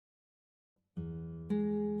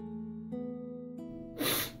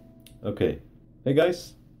Okay. Hey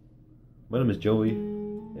guys, my name is Joey,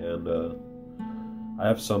 and I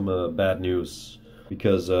have some bad news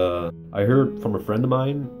because I heard from a friend of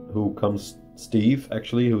mine who comes, Steve,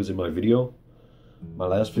 actually, who was in my video, my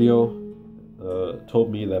last video,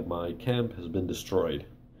 told me that my camp has been destroyed.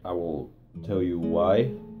 I will tell you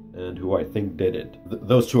why and who I think did it.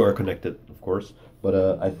 Those two are connected, of course,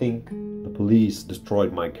 but I think the police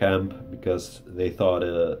destroyed my camp because they thought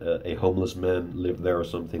a homeless man lived there or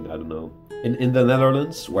something, I don't know. In the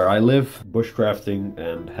Netherlands, where I live, bushcrafting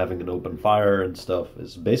and having an open fire and stuff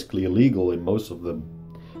is basically illegal in most of the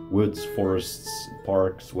woods, forests,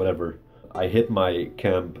 parks, whatever. I hid my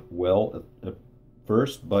camp well at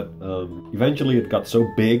first, but eventually it got so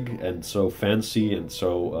big and so fancy and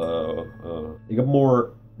so it got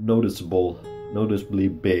more noticeably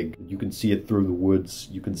big. You can see it through the woods.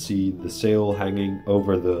 You can see the sail hanging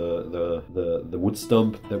over the wood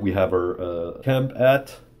stump that we have our camp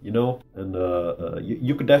at, you know, and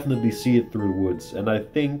you could definitely see it through the woods. And I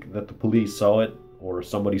think that the police saw it, or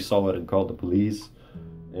somebody saw it and called the police,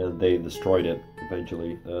 and they destroyed it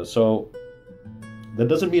eventually. So that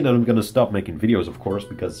doesn't mean that I'm gonna stop making videos, of course,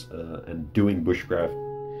 because and doing bushcraft.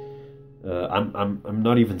 I'm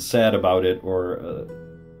not even sad about it, or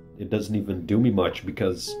it doesn't even do me much,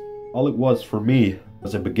 because all it was for me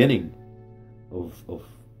was a beginning of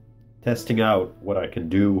testing out what I can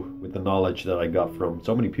do with the knowledge that I got from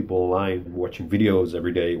so many people online, watching videos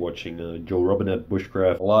every day, watching Joe Rogan at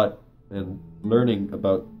Bushcraft a lot, and learning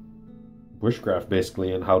about bushcraft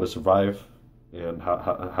basically, and how to survive and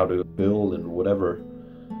how to build and whatever.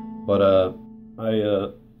 But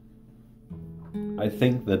I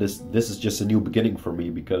think that this is just a new beginning for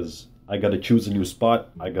me, because I gotta choose a new spot.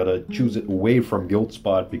 I gotta choose it away from the old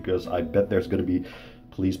spot, because I bet there's gonna be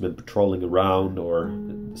policemen patrolling around or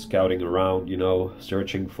scouting around, you know,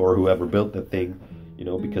 searching for whoever built the thing, you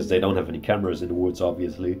know, because they don't have any cameras in the woods,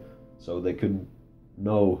 obviously, so they couldn't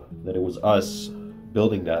know that it was us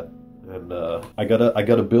building that. And I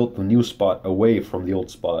gotta build the new spot away from the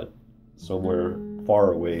old spot, somewhere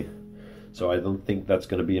far away. So I don't think that's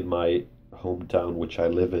gonna be in my hometown, which I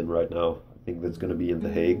live in right now. I think that's gonna be in The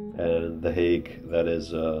Hague, and The Hague, that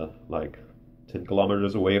is like 10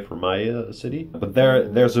 kilometers away from my city. But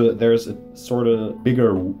there's a sort of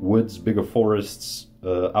bigger woods, bigger forests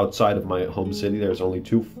outside of my home city. There's only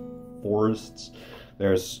two forests.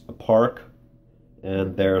 There's a park,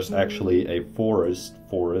 and there's actually a forest,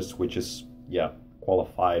 which is, yeah,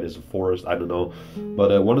 qualified as a forest, I don't know.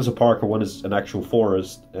 But one is a park and one is an actual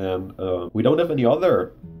forest, and we don't have any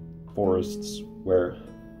other forests where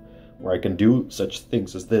I can do such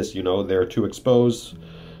things as this, you know. They're too exposed,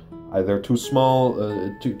 either too small,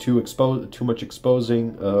 too much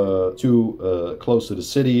exposing, too close to the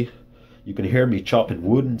city. You can hear me chopping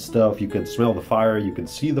wood and stuff. You can smell the fire. You can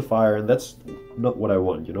see the fire, and that's not what I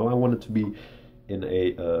want. You know, I want it to be in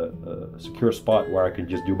a secure spot where I can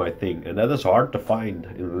just do my thing, and that is hard to find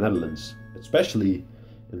in the Netherlands, especially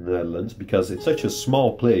in the Netherlands, because it's such a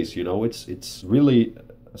small place. You know, it's really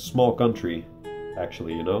a small country,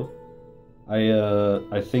 actually. You know,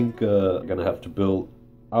 I think I'm gonna have to build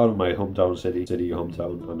out of my hometown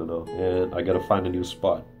hometown, I don't know, and I gotta find a new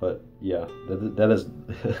spot. But yeah, that is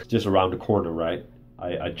just around the corner, right?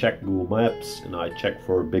 I checked Google Maps and I checked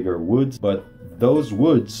for bigger woods, but those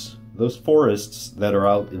woods, those forests that are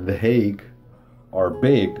out in The Hague are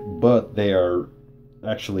big, but they are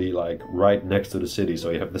actually like right next to the city. So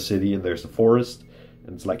you have the city and there's the forest,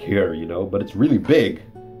 and it's like here, you know, but it's really big,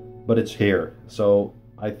 but it's here. So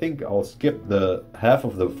I think I'll skip the half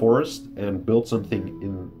of the forest and build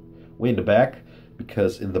something way in the back,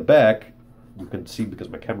 because in the back, you can see, because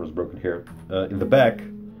my camera's broken here, in the back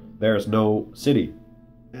there's no city.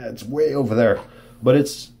 It's way over there, but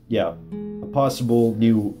it's, yeah, a possible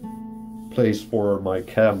new place for my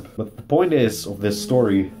camp. But the point is of this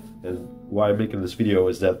story, and why I'm making this video,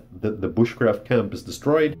 is that the bushcraft camp is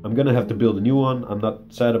destroyed. I'm gonna have to build a new one. I'm not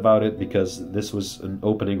sad about it, because this was an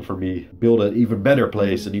opening for me. Build an even better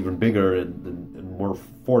place, and even bigger, and more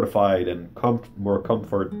fortified, and more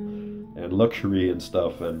comfort and luxury and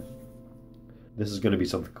stuff. And this is gonna be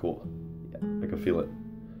something cool. Yeah, I can feel it.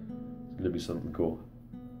 It's gonna be something cool.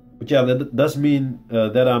 But yeah, that does mean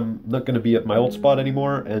that I'm not gonna be at my old spot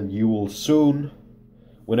anymore, and you will soon,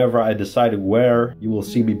 whenever I decided where, you will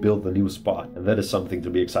see me build the new spot. And that is something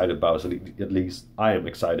to be excited about. So at least I am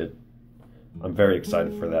excited. I'm very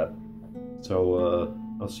excited for that. So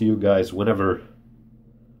I'll see you guys whenever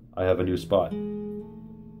I have a new spot.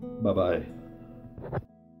 Bye bye.